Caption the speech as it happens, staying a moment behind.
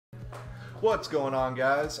What's going on,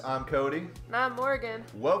 guys? I'm Cody. And I'm Morgan.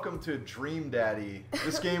 Welcome to Dream Daddy.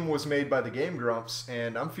 This game was made by the Game Grumps,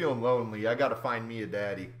 and I'm feeling lonely. I gotta find me a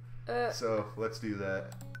daddy. So, let's do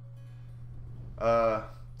that.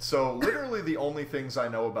 So literally the only things I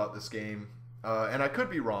know about this game, and I could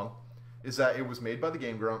be wrong, is that it was made by the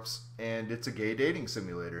Game Grumps, and it's a gay dating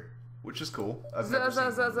simulator, which is cool. I've never seen one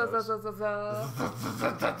of those.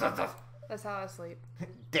 That's how I sleep.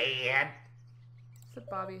 Dad! Is it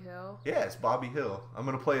Bobby Hill? Yeah, it's Bobby Hill. I'm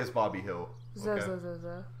gonna play as Bobby Hill. Okay.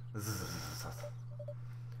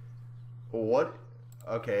 What?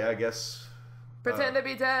 Okay, I guess... Pretend to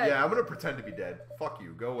be dead. Yeah, I'm gonna pretend to be dead. Fuck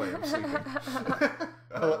you. Go away. I'm sleeping.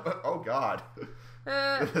 Oh, God.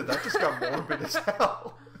 That just got morbid as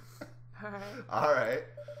hell. Alright. Alright.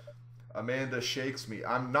 Amanda shakes me.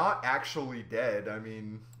 I'm not actually dead. I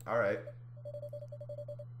mean, alright.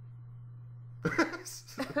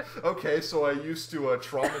 Okay, so I used to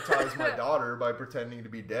traumatize my daughter by pretending to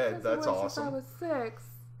be dead. That's awesome. I was 6.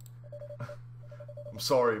 I'm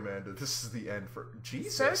sorry, Amanda. This is the end for...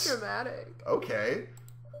 Jesus. So dramatic. Okay.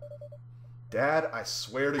 Dad, I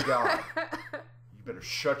swear to God, you better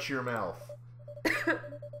shut your mouth.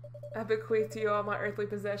 I bequeath to you all my earthly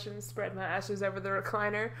possessions, spread my ashes over the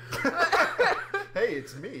recliner. Hey,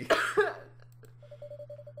 it's me.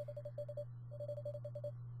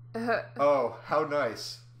 Oh, how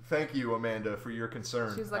nice. Thank you, Amanda, for your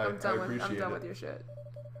concern. She's like, I'm done with your shit.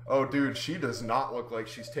 Oh, dude, she does not look like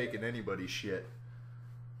she's taking anybody's shit.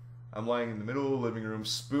 I'm lying in the middle of the living room,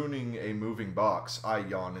 spooning a moving box. I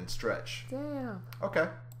yawn and stretch. Damn. Okay.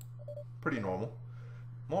 Pretty normal.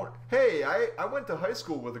 Hey, I went to high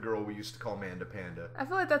school with a girl we used to call Manda Panda. I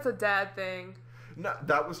feel like that's a dad thing. No,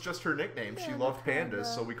 that was just her nickname. She loved pandas,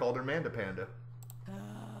 so we called her Manda Panda.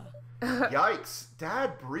 Yikes.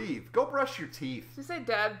 Dad, breathe. Go brush your teeth. Did you say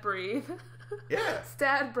dad, breathe? Yeah. It's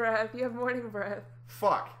dad breath. You have morning breath.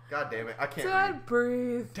 Fuck. God damn it. I can't Dad,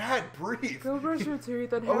 breathe. Dad, breathe. Go brush your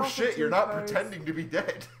teeth and oh shit, you're not pretending to be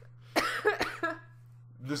dead.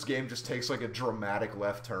 This game just takes like a dramatic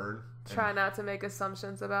left turn. Try not to make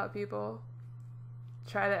assumptions about people.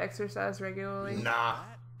 Try to exercise regularly. Nah.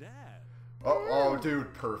 Oh,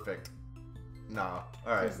 dude, perfect. Nah.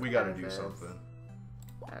 Alright, we gotta do something.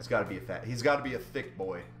 He's gotta be he's gotta be a thick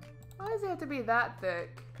boy. Why does he have to be that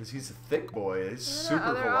thick? Because he's a thick boy. He's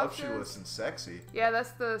super voluptuous and sexy. Yeah,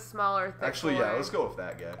 that's the smaller thick Actually, boy. yeah, let's go with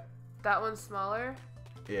that guy. That one's smaller?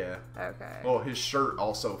 Yeah. Okay. Well, his shirt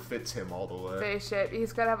also fits him all the way. Face shape.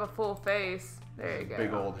 He's gotta have a full face. There you go.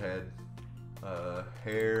 Big old head.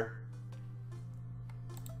 Hair.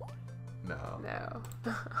 No. No.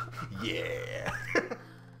 Yeah.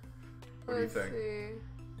 What do you think? See.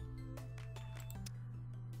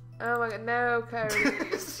 Oh my god, no, Cody.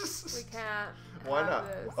 We can't. Why not?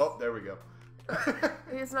 This. Oh, there we go.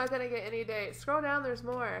 He's not gonna get any dates. Scroll down, there's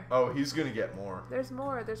more. Oh, he's gonna get more. There's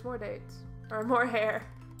more dates. Or more hair.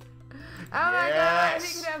 Oh my god,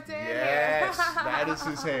 he can have tan hair. Yes, that is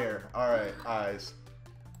his hair. Alright, eyes.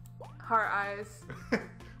 Heart eyes.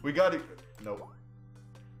 We gotta... Nope.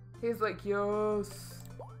 He's like, yes.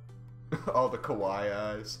 Oh, the kawaii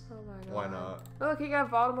eyes. Oh my god. Why not? Look, he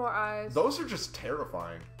got Voldemort eyes. Those are just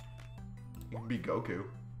terrifying. You can be Goku.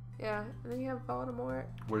 Yeah, and then you have Voldemort.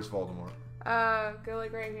 Where's Voldemort? Go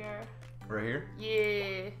like right here. Right here?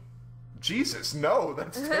 Yeah. Jesus, no,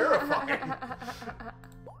 that's terrifying.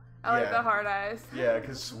 I like the hard eyes. Yeah,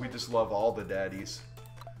 because we just love all the daddies.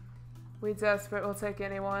 We desperate, we'll take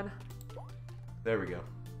anyone. There we go.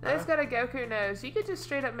 Now he's got a Goku nose. You could just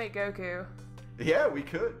straight up make Goku. Yeah, we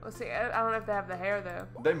could. We'll see. I don't know if they have the hair though.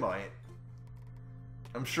 They might.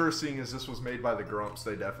 I'm sure seeing as this was made by the Grumps,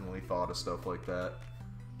 they definitely thought of stuff like that.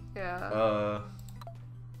 Yeah.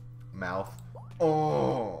 Mouth.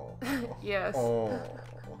 Oh. Yes. Oh.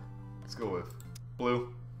 Let's go with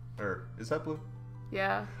blue. Or, is that blue?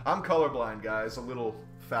 Yeah. I'm colorblind, guys. A little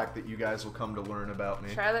fact that you guys will come to learn about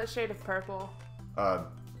me. Try that shade of purple.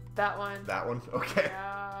 That one? That one? Okay.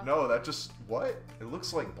 Yeah. No, that just... What? It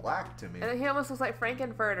looks like black to me. And he almost looks like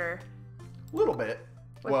Frankenfurter. A little bit.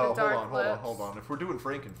 With well, the dark hold on. If we're doing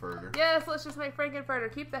Frankenfurter... Yes, let's just make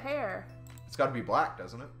Frankenfurter. Keep the hair. It's gotta be black,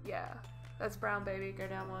 doesn't it? Yeah. That's brown, baby. Go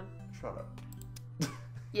down one. Shut up.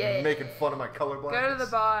 Yeah. You're making fun of my colorblindness. Go to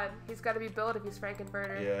the bod. He's got to be built if he's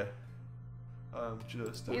Frankenfurter. Yeah. I'm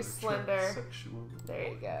just he's a slender. transsexual. There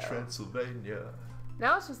you go. Transylvania.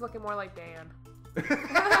 Now it's just looking more like Dan.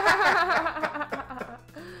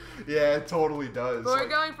 Yeah, it totally does. But we're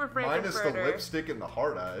going for Frankenfurter. Minus the lipstick and the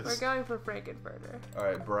hard eyes. We're going for Frankenfurter.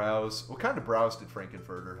 Alright, brows. What kind of brows did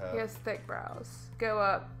Frankenfurter have? He has thick brows. Go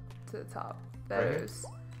up to the top. Those.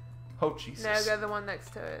 Right. Oh, Jesus. No, go the one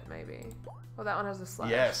next to it, maybe. Well, that one has a slash.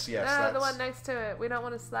 Yes, No, that's... the one next to it. We don't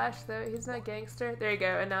want to slash, though. He's not gangster. There you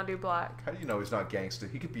go, and now do black. How do you know he's not gangster?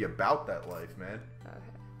 He could be about that life, man.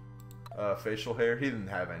 Okay. Facial hair? He didn't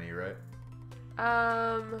have any, right?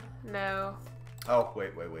 No. Oh,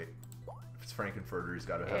 wait. If it's Frankenfurter, he's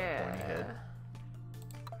got to have a pointy head.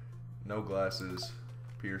 No glasses.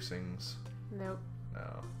 Piercings. Nope.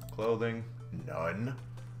 No. Clothing? None.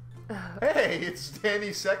 Hey, it's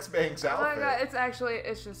Danny Sexbank's outfit. Oh my god,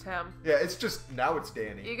 it's just him. Yeah, now it's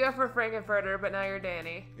Danny. You go for Frankenfurter, but now you're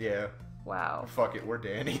Danny. Yeah. Wow. Fuck it, we're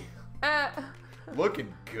Danny.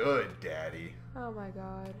 Looking good, Daddy. Oh my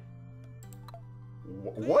god.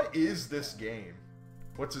 What is this game?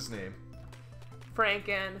 What's his name?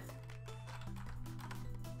 Franken.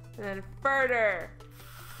 And then Furter.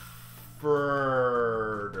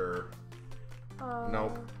 Furter.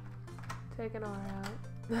 Nope. Take an R out.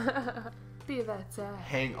 Be that dad.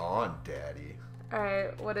 Hang on, Daddy.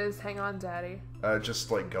 Alright, what is hang on, Daddy? Just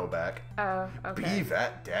like go back. Oh, okay. Be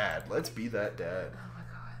that dad. Let's be that dad. Oh my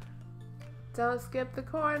god. Don't skip the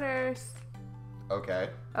corners. Okay.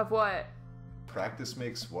 Of what? Practice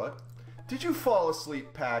makes what? Did you fall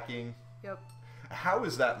asleep packing? Yep. How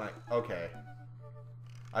is that my... Okay.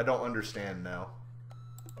 I don't understand now.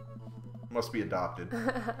 Must be adopted.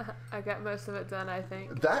 I got most of it done, I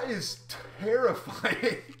think. That is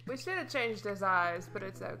terrifying. We should have changed his eyes, but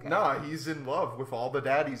it's okay. Nah, he's in love with all the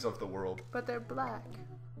daddies of the world. But they're black.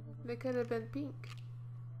 They could have been pink.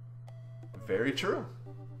 Very true.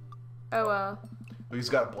 Oh well. He's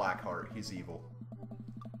got a black heart. He's evil.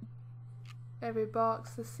 Every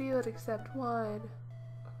box is sealed except one.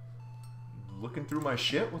 Looking through my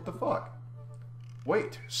shit? What the fuck?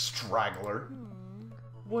 Wait, straggler.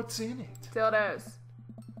 What's in it? Dildos.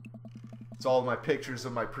 It's all my pictures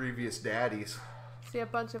of my previous daddies. See a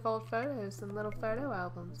bunch of old photos and little photo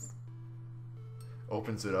albums.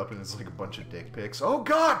 Opens it up and it's like a bunch of dick pics. Oh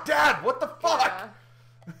god, Dad! What the fuck?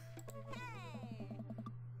 Yeah.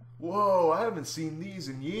 Whoa, I haven't seen these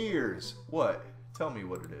in years. What? Tell me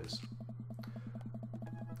what it is.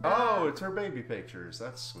 Oh, it's her baby pictures.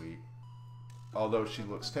 That's sweet. Although she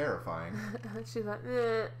looks terrifying. She's like,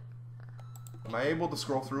 eh. Am I able to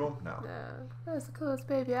scroll through them? No. No. That's the coolest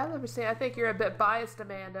baby I've ever seen. I think you're a bit biased,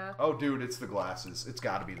 Amanda. Oh, dude, it's the glasses. It's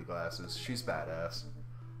gotta be the glasses. She's badass.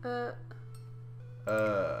 The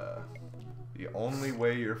only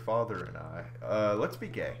way your father and I... let's be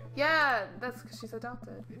gay. Yeah, that's because she's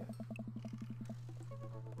adopted. Yeah.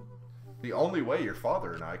 The only way your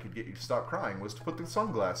father and I could get you to stop crying was to put the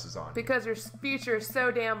sunglasses on. Because your future is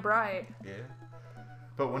so damn bright. Yeah.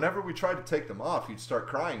 But whenever we tried to take them off, you'd start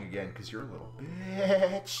crying again because you're a little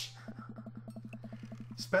bitch.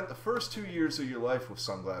 Spent the first 2 years of your life with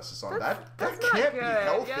sunglasses on. That can't be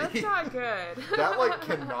healthy. Yeah, that's not good. That, like,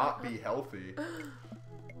 cannot be healthy.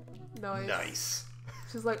 Nice.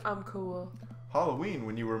 She's like, I'm cool. Halloween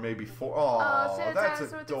when you were maybe 4. Oh, that's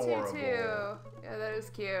adorable. Yeah, that is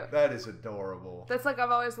cute. That is adorable. That's like I've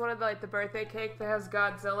always wanted like the birthday cake that has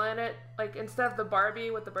Godzilla in it. Like instead of the Barbie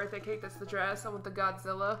with the birthday cake that's the dress, I want the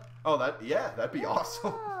Godzilla. Oh, that'd be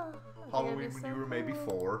awesome. Halloween when you were maybe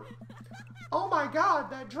 4. Oh my god,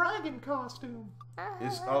 that dragon costume.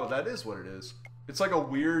 That is what it is. It's like a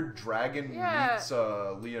weird dragon meets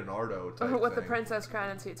Leonardo type with thing. the princess crown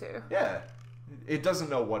and tutu. Yeah. It doesn't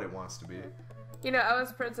know what it wants to be. You know, I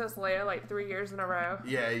was Princess Leia like 3 years in a row.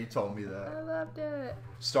 Yeah, you told me that. I loved it.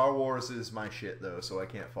 Star Wars is my shit, though, so I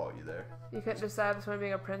can't fault you there. You couldn't decide between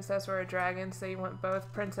being a princess or a dragon, so you went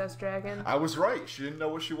both princess dragon. I was right. She didn't know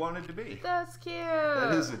what she wanted to be. That's cute.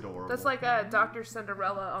 That is adorable. That's like Dr.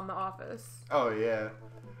 Cinderella on The Office. Oh, yeah.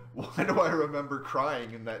 Why do I remember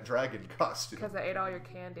crying in that dragon costume? Because I ate all your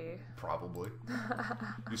candy. Probably.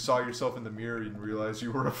 You saw yourself in the mirror and realized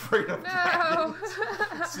you were afraid of dragons.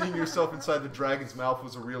 Seeing yourself inside the dragon's mouth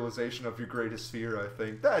was a realization of your greatest fear, I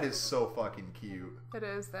think. That is so fucking cute. It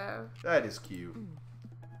is, though. That is cute.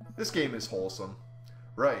 This game is wholesome.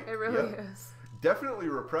 Right. It really is. Definitely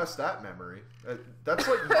repress that memory. That's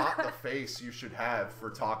like not the face you should have for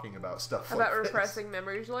talking about stuff about like this. repressing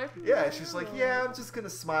memories, like. Yeah, she's like, yeah, I'm just gonna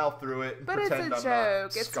smile through it and but pretend it's a I'm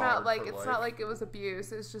joke. It's not like it was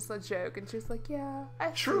abuse. It's just a joke, and she's like, yeah.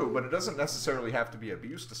 True, but it doesn't necessarily have to be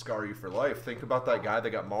abuse to scar you for life. Think about that guy that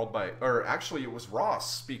got mauled by, or actually, it was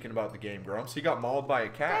Ross. Speaking about the Game Grumps, he got mauled by a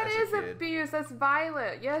cat. That is abuse. That's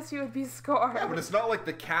violent. Yes, you would be scarred. Yeah, but it's not like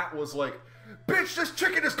the cat was like, bitch, this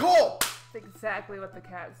chicken is cold. That's exactly what the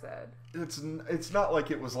cat said. It's not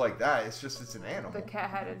like it was like that. It's just it's an animal. The cat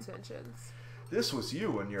had intentions. This was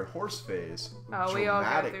you in your horse phase. Oh, we all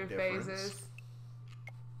go through phases.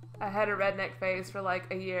 I had a redneck phase for like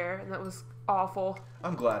a year, and that was Awful.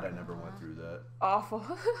 I'm glad I never went through that. Awful.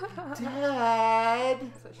 Dad!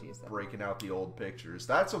 That's what she said. Breaking out the old pictures.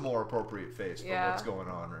 That's a more appropriate face for what's going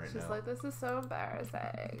on right now. She's like, this is so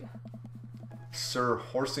embarrassing. Sir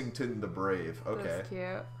Horsington the Brave. Okay. That's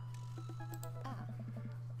cute.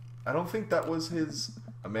 I don't think that was his...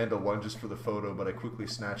 Amanda lunges for the photo, but I quickly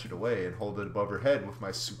snatch it away and hold it above her head with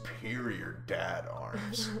my superior dad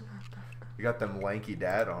arms. You got them lanky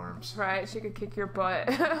dad arms. Right, she could kick your butt.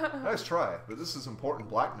 Nice try, but this is important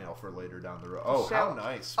blackmail for later down the road. Oh, how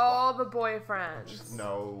nice. All the boyfriends.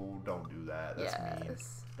 No, don't do that. That's mean.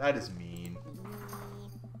 That is mean.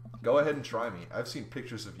 Go ahead and try me. I've seen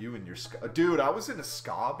pictures of you in your ska... Dude, I was in a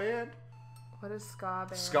ska band. What is ska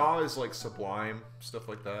band? Ska is like Sublime, stuff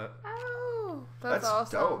like that. Oh, that's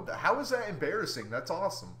awesome. Dope. How is that embarrassing? That's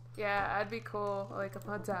awesome. Yeah, I'd be cool. Like if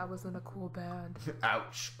my dad was in a cool band.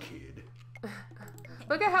 Ouch, kid.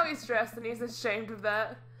 Look at how he's dressed and he's ashamed of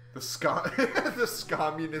that. The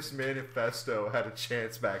Communist Manifesto had a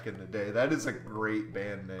chance back in the day. That is a great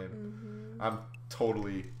band name. I'm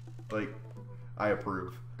totally, like, I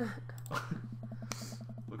approve.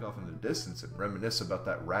 Look off in the distance and reminisce about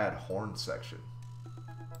that rad horn section.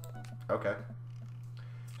 Okay.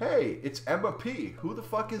 Hey, it's Emma P. Who the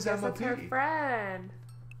fuck is Emma P? That's her friend.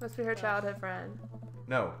 Must be her childhood friend.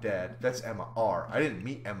 No, Dad. That's Emma R. I didn't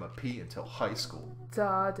meet Emma P. until high school.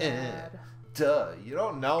 Duh, Dad. Duh. You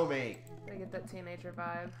don't know me. I get that teenager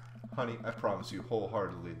vibe. Honey, I promise you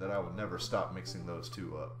wholeheartedly that I will never stop mixing those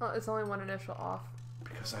two up. Well, it's only one initial off.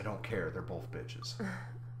 Because I don't care. They're both bitches.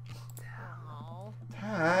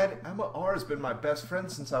 Dad, Emma R. has been my best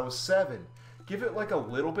friend since I was 7. Give it like a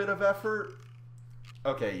little bit of effort.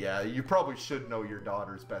 Okay, yeah, you probably should know your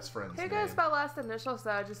daughter's best friend's name. Who goes by last initials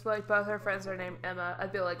though? Just like both her friends are named Emma.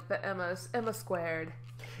 I'd be like the Emma squared.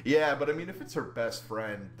 Yeah, but I mean, if it's her best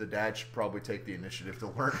friend, the dad should probably take the initiative to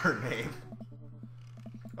learn her name.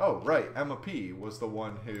 Oh, right, Emma P. was the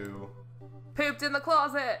one who... Pooped in the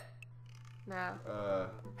closet! No.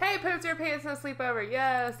 Hey, pooped your pants in a sleepover.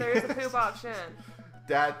 Yes, there is a poop option.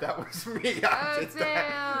 Dad, that was me. I did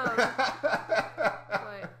damn. That.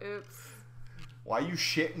 Like, oops. Why are you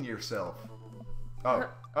shitting yourself? I'm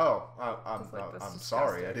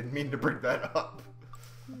sorry. I didn't mean to bring that up.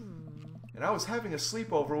 And I was having a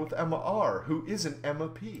sleepover with Emma R., who isn't Emma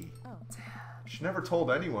P. Oh, damn. She never told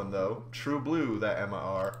anyone, though. True blue, that Emma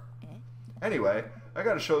R. Anyway, I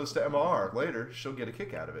gotta show this to Emma R. Later, she'll get a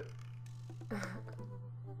kick out of it.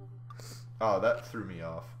 Oh, that threw me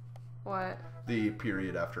off. What? The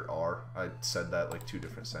period after R. I said that like 2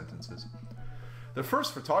 different sentences. The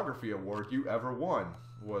first photography award you ever won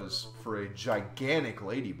was for a gigantic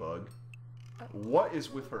ladybug. What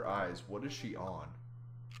is with her eyes? What is she on?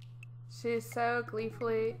 She's so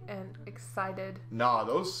gleefully and excited. Nah,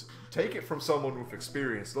 those... Take it from someone with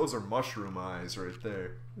experience. Those are mushroom eyes right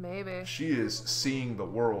there. Maybe. She is seeing the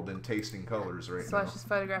world and tasting colors right now. That's why she's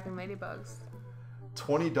photographing ladybugs.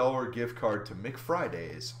 $20 gift card to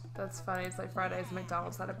McFridays. That's funny. It's like Fridays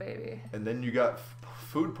McDonald's had a baby. And then you got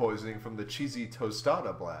food poisoning from the cheesy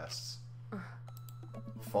tostada blasts.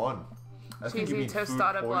 Fun. I think you mean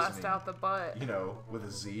tostada blast out the butt. You know, with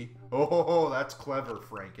a Z. Oh, that's clever,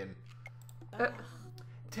 Franken.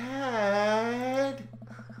 Dad!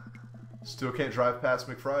 Still can't drive past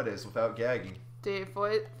McFridays without gagging. Dude,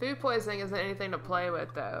 food poisoning isn't anything to play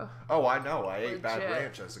with, though. Oh, I know. I ate Bad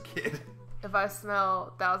Ranch as a kid. If I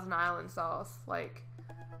smell Thousand Island sauce, like,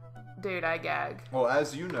 dude, I gag. Well,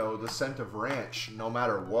 as you know, the scent of ranch, no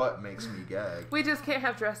matter what, makes me gag. We just can't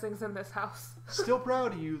have dressings in this house. Still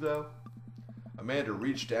proud of you, though. Amanda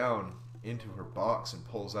reached down into her box and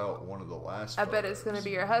pulls out one of the last photos. I bet it's going to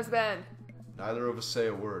be your husband. Neither of us say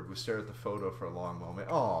a word. We stare at the photo for a long moment.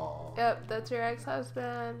 Aww. Yep, that's your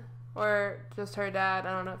ex-husband. Or just her dad.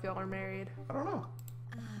 I don't know if y'all are married. I don't know.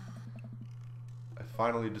 I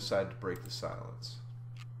finally decide to break the silence.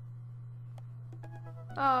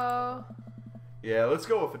 Oh. Yeah, let's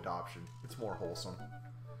go with adoption. It's more wholesome.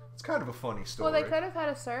 It's kind of a funny story. Well, they could have had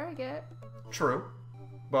a surrogate. True.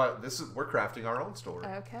 But we're crafting our own story.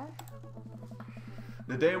 Okay.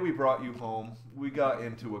 The day we brought you home, we got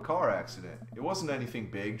into a car accident. It wasn't anything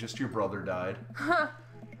big, just your brother died.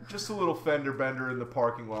 Just a little fender bender in the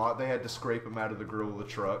parking lot. They had to scrape him out of the grill of the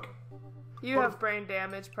truck. You have brain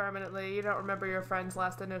damage permanently. You don't remember your friend's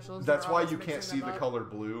last initials. That's why you can't see the color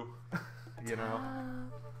blue. You know?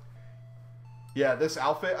 Yeah, this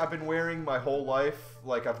outfit I've been wearing my whole life.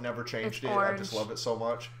 Like, I've never changed it. Orange. I just love it so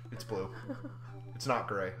much. It's blue. It's not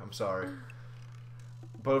gray. I'm sorry.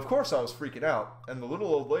 But of course I was freaking out. And the little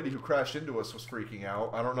old lady who crashed into us was freaking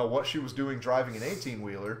out. I don't know what she was doing driving an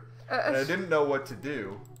 18-wheeler. And I didn't know what to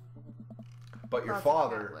do. But your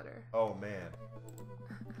father Oh, man.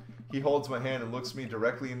 He holds my hand and looks me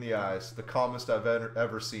directly in the eyes, the calmest I've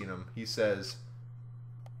ever seen him. He says,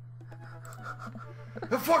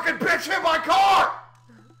 "The fucking bitch hit my car!"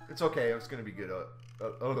 It's okay. It's gonna be good.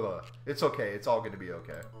 It's okay. It's all gonna be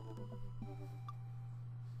okay.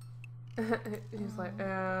 He's like,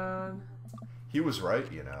 and... He was right,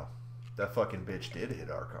 you know. That fucking bitch did hit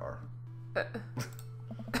our car.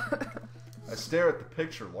 I stare at the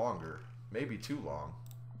picture longer. Maybe too long.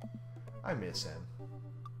 I miss him.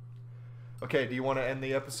 Okay, do you want to end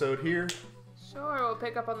the episode here? Sure, we'll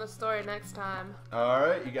pick up on the story next time.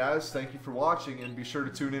 Alright, you guys, thank you for watching, and be sure to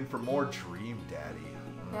tune in for more Dream Daddy.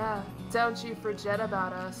 Yeah, don't you forget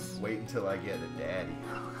about us. Wait until I get a daddy.